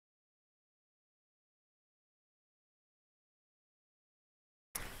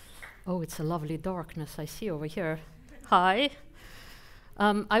Oh, it's a lovely darkness I see over here. Hi.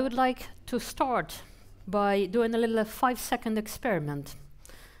 I would like to start by doing a little 5-second experiment.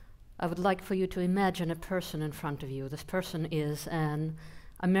 I would like for you to imagine a person in front of you. This person is an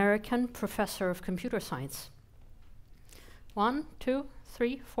American professor of computer science. 1, 2,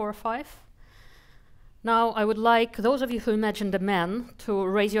 3, 4, 5. Now, I would like those of you who imagined a man to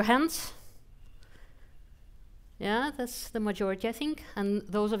raise your hands. Yeah, that's the majority, I think. And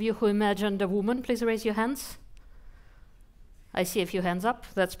those of you who imagined a woman, please raise your hands. I see a few hands up.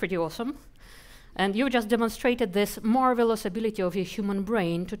 That's pretty awesome. And you just demonstrated this marvelous ability of your human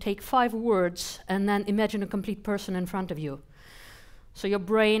brain to take 5 words and then imagine a complete person in front of you. So your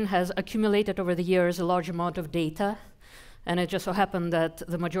brain has accumulated over the years a large amount of data, and it just so happened that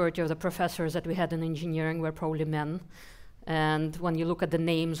the majority of the professors that we had in engineering were probably men. And when you look at the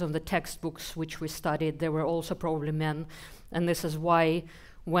names of the textbooks which we studied, they were also probably men. And this is why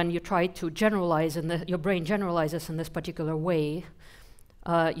when you try to generalize, and your brain generalizes in this particular way,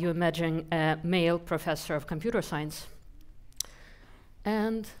 you imagine a male professor of computer science.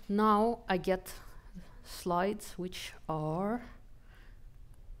 And now I get slides which are...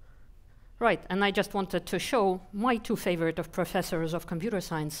 Right, and I just wanted to show my 2 favorite of professors of computer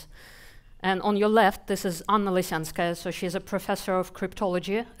science. And on your left, this is Anna Lysyanskaya, so she's a professor of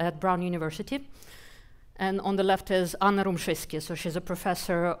cryptology at Brown University. And on the left is Anna Rumszyski, so she's a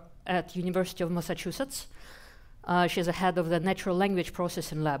professor at University of Massachusetts. She's a head of the natural language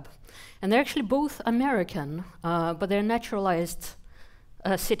processing lab. And they're actually both American, but they're naturalized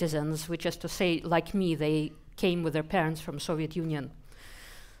citizens, which is to say, like me, they came with their parents from Soviet Union.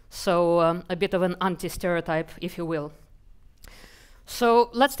 So a bit of an anti-stereotype, if you will. So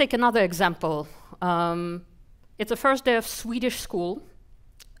let's take another example. It's the first day of Swedish school.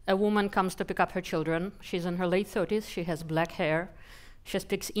 A woman comes to pick up her children. She's in her late 30s. She has black hair. She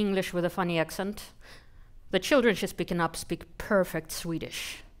speaks English with a funny accent. The children she's picking up speak perfect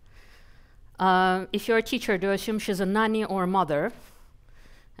Swedish. If you're a teacher, do you assume she's a nanny or a mother?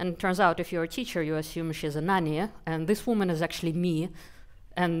 And it turns out if you're a teacher, you assume she's a nanny. And this woman is actually me.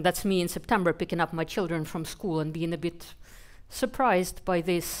 And that's me in September picking up my children from school and being a bit surprised by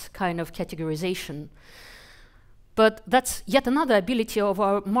this kind of categorization. But that's yet another ability of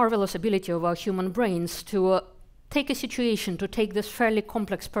our marvelous ability of our human brains to take a situation, to take this fairly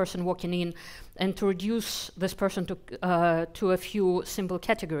complex person walking in and to reduce this person to a few simple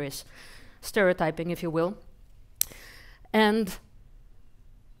categories, stereotyping, if you will. And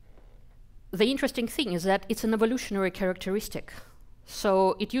the interesting thing is that it's an evolutionary characteristic.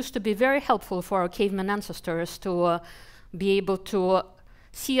 So it used to be very helpful for our caveman ancestors to be able to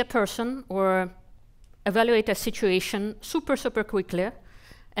see a person or evaluate a situation super quickly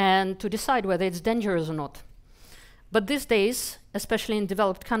and to decide whether it's dangerous or not. But these days, especially in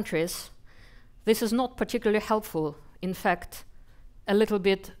developed countries, this is not particularly helpful. In fact, a little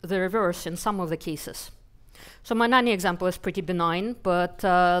bit the reverse in some of the cases. So my nanny example is pretty benign, but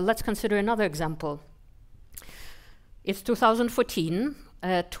let's consider another example. It's 2014.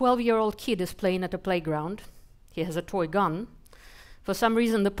 A 12-year-old kid is playing at a playground. He has a toy gun. For some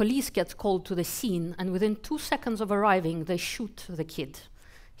reason, the police gets called to the scene, and within 2 seconds of arriving, they shoot the kid.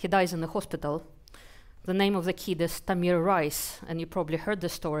 He dies in the hospital. The name of the kid is Tamir Rice, and you probably heard the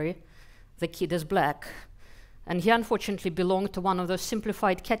story. The kid is black. And he unfortunately belonged to one of those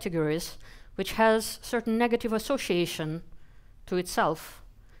simplified categories which has certain negative association to itself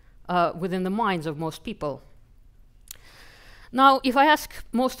within the minds of most people. Now, if I ask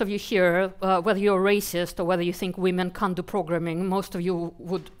most of you here whether you're racist or whether you think women can't do programming, most of you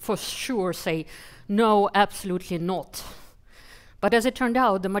would for sure say, no, absolutely not. But as it turned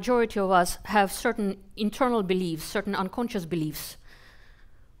out, the majority of us have certain internal beliefs, certain unconscious beliefs,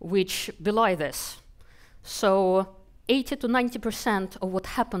 which belie this. So 80 to 90% of what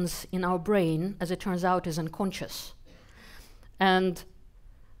happens in our brain, as it turns out, is unconscious. And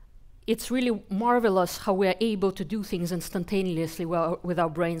it's really marvelous how we're able to do things instantaneously with our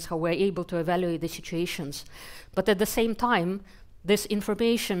brains, how we're able to evaluate the situations. But at the same time, this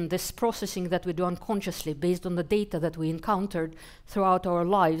information, this processing that we do unconsciously based on the data that we encountered throughout our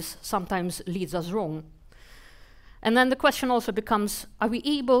lives sometimes leads us wrong. And then the question also becomes, are we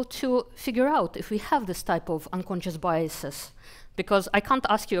able to figure out if we have this type of unconscious biases? Because I can't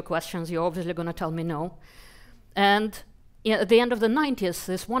ask you questions, you're obviously going to tell me no. And at the end of the 90s,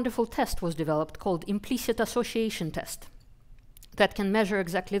 this wonderful test was developed called implicit association test that can measure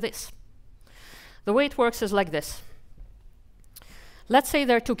exactly this. The way it works is like this. Let's say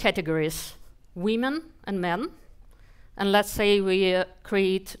there are 2 categories, women and men, and let's say we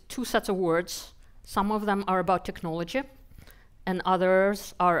create 2 sets of words. Some of them are about technology, and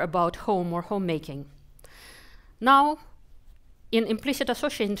others are about home or homemaking. Now, in implicit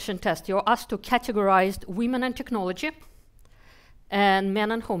association test, you're asked to categorize women and technology and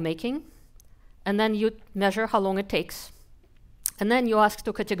men and homemaking, and then you measure how long it takes. And then you ask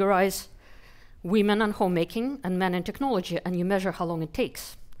to categorize women and homemaking and men and technology, and you measure how long it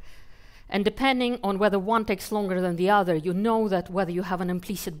takes. And depending on whether one takes longer than the other, you know that whether you have an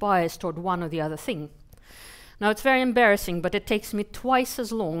implicit bias toward one or the other thing. Now, it's very embarrassing, but it takes me twice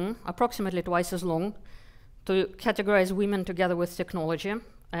as long, approximately twice as long, to categorize women together with technology.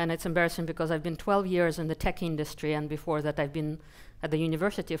 And it's embarrassing because I've been 12 years in the tech industry, and before that I've been at the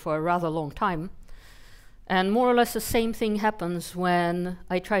university for a rather long time. And more or less the same thing happens when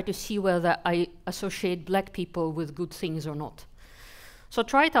I try to see whether I associate black people with good things or not. So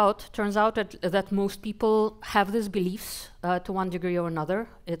try it out. Turns out that most people have these beliefs to one degree or another.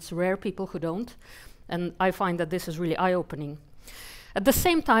 It's rare people who don't. And I find that this is really eye-opening. At the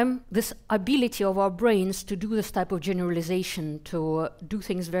same time, this ability of our brains to do this type of generalization, to do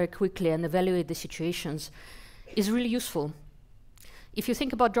things very quickly and evaluate the situations, is really useful. If you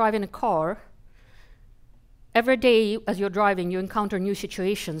think about driving a car, every day as you're driving, you encounter new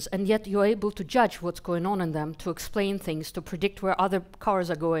situations, and yet you're able to judge what's going on in them, to explain things, to predict where other cars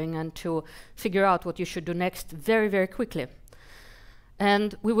are going, and to figure out what you should do next very, very quickly.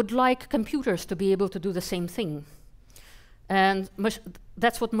 And we would like computers to be able to do the same thing. And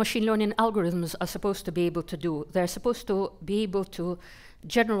that's what machine learning algorithms are supposed to be able to do. They're supposed to be able to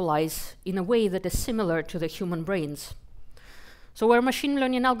generalize in a way that is similar to the human brains. So where machine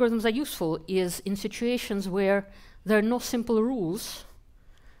learning algorithms are useful is in situations where there are no simple rules,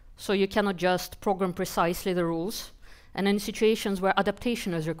 so you cannot just program precisely the rules, and in situations where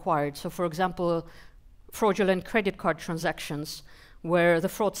adaptation is required. So for example, fraudulent credit card transactions, where the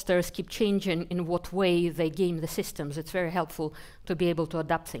fraudsters keep changing in what way they game the systems. It's very helpful to be able to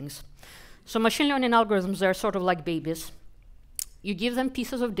adapt things. So machine learning algorithms are sort of like babies. You give them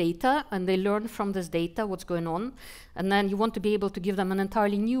pieces of data, and they learn from this data what's going on, and then you want to be able to give them an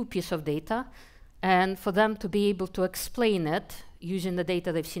entirely new piece of data, and for them to be able to explain it using the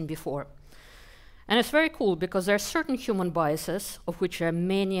data they've seen before. And it's very cool, because there are certain human biases, of which there are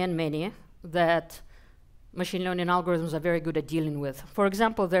many and many, that machine learning algorithms are very good at dealing with. For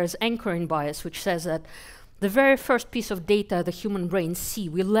example, there's anchoring bias, which says that the very first piece of data the human brains see,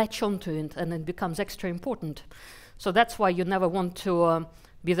 we latch onto it, and it becomes extra important. So that's why you never want to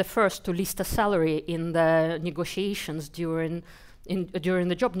be the first to list a salary in the negotiations during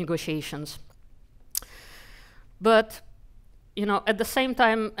the job negotiations. But at the same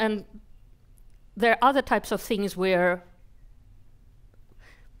time, and there are other types of things where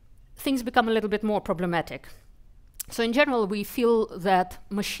things become a little bit more problematic. So in general, we feel that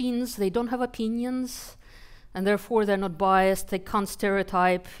machines, they don't have opinions, and therefore they're not biased, they can't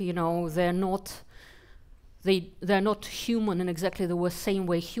stereotype, they're not human in exactly the same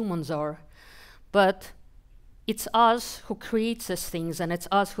way humans are. But it's us who creates these things, and it's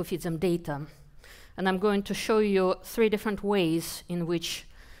us who feeds them data. And I'm going to show you 3 different ways in which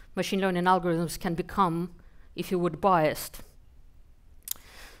machine learning algorithms can become, if you would, biased.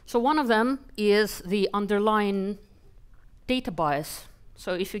 So one of them is the underlying data bias.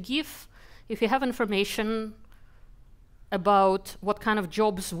 So if you have information about what kind of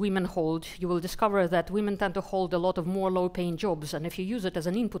jobs women hold, you will discover that women tend to hold a lot of more low-paying jobs. And if you use it as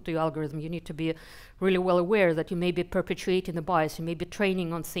an input to your algorithm, you need to be really well aware that you may be perpetuating the bias. You may be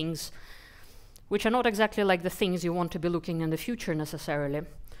training on things which are not exactly like the things you want to be looking in the future necessarily.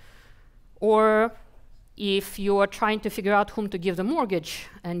 Or if you are trying to figure out whom to give the mortgage,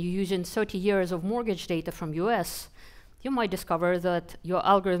 and you're using 30 years of mortgage data from US, you might discover that your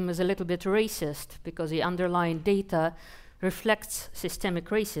algorithm is a little bit racist because the underlying data reflects systemic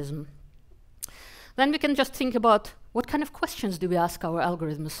racism. Then we can just think about what kind of questions do we ask our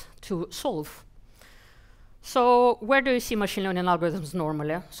algorithms to solve. So where do you see machine learning algorithms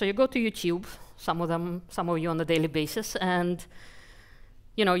normally? So you go to YouTube, some of you on a daily basis, and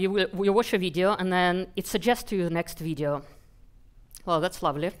you watch a video, and then it suggests to you the next video. Well, that's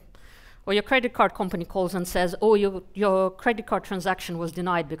lovely. Or your credit card company calls and says, oh, your credit card transaction was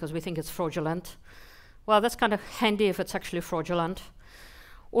denied because we think it's fraudulent. Well, that's kind of handy if it's actually fraudulent.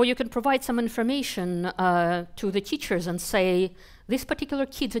 Or you can provide some information to the teachers and say, this particular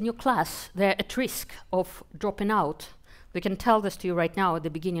kid in your class, they're at risk of dropping out. We can tell this to you right now at the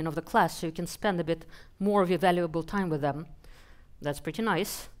beginning of the class, so you can spend a bit more of your valuable time with them. That's pretty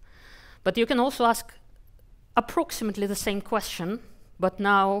nice. But you can also ask approximately the same question, but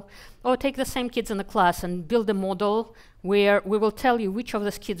now, take the same kids in the class and build a model where we will tell you which of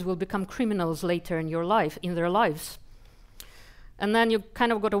these kids will become criminals later in their lives. And then you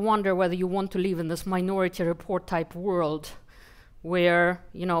kind of got to wonder whether you want to live in this minority report type world where,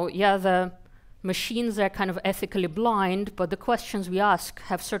 you know, yeah, the machines are kind of ethically blind, but the questions we ask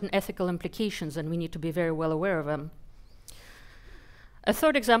have certain ethical implications and we need to be very well aware of them. A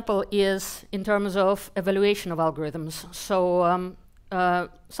third example is in terms of evaluation of algorithms. So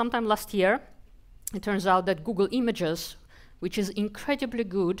sometime last year, it turns out that Google Images, which is incredibly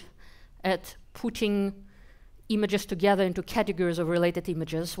good at putting images together into categories of related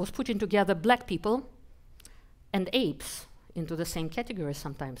images, was putting together black people and apes into the same category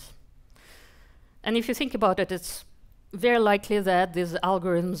sometimes. And if you think about it, it's very likely that these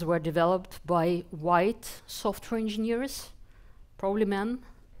algorithms were developed by white software engineers, probably men,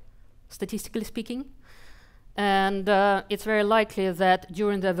 statistically speaking. And it's very likely that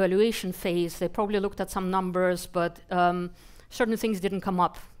during the evaluation phase, they probably looked at some numbers, but certain things didn't come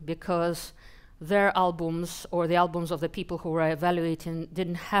up because their albums or the albums of the people who were evaluating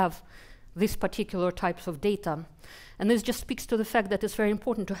didn't have these particular types of data. And this just speaks to the fact that it's very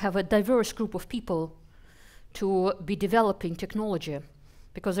important to have a diverse group of people to be developing technology,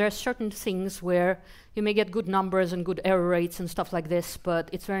 because there are certain things where you may get good numbers and good error rates and stuff like this, but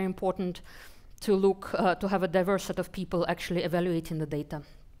it's very important to look to have a diverse set of people actually evaluating the data.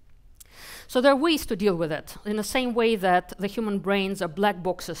 So there are ways to deal with it, in the same way that the human brains are black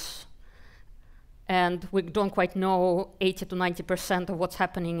boxes and we don't quite know 80 to 90% of what's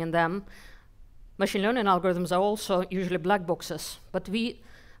happening in them. Machine learning algorithms are also usually black boxes, but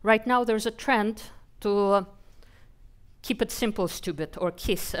right now there's a trend to keep it simple stupid, or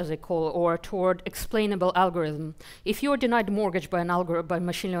KISS as they call it, or toward explainable algorithm. If you're denied a mortgage by by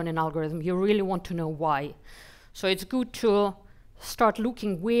machine learning algorithm, you really want to know why. So it's good to start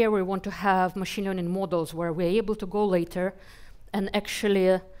looking where we want to have machine learning models where we're able to go later and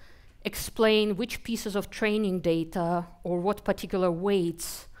actually explain which pieces of training data or what particular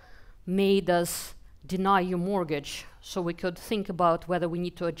weights made us deny your mortgage, so we could think about whether we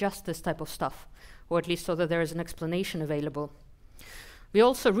need to adjust this type of stuff, or at least so that there is an explanation available. We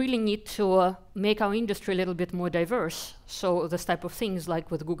also really need to make our industry a little bit more diverse, so this type of things, like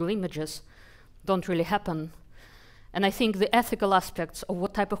with Google Images, don't really happen. And I think the ethical aspects of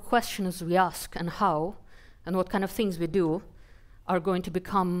what type of questions we ask and how, and what kind of things we do, are going to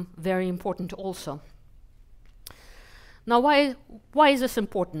become very important also. Now, why is this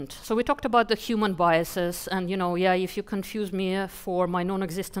important? So we talked about the human biases, and you know, yeah, if you confuse me for my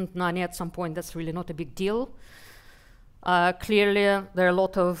non-existent nanny at some point, that's really not a big deal. Clearly, there are a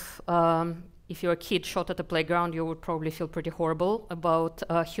lot of, if you're a kid shot at the playground, you would probably feel pretty horrible about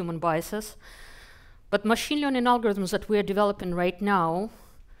human biases. But machine learning algorithms that we're developing right now,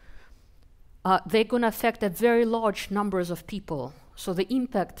 they're going to affect a very large numbers of people. So the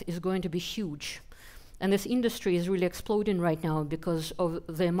impact is going to be huge. And this industry is really exploding right now because of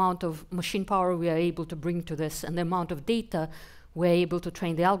the amount of machine power we are able to bring to this and the amount of data we're able to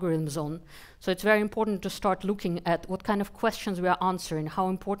train the algorithms on. So it's very important to start looking at what kind of questions we are answering, how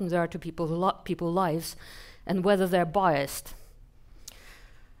important they are to people's lives, and whether they're biased.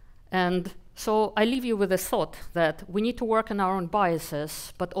 And so I leave you with a thought that we need to work on our own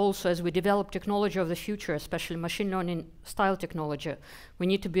biases, but also as we develop technology of the future, especially machine learning style technology, we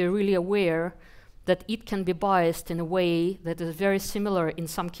need to be really aware that it can be biased in a way that is very similar in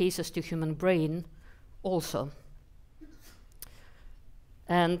some cases to human brain also.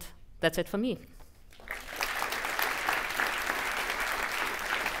 And that's it for me.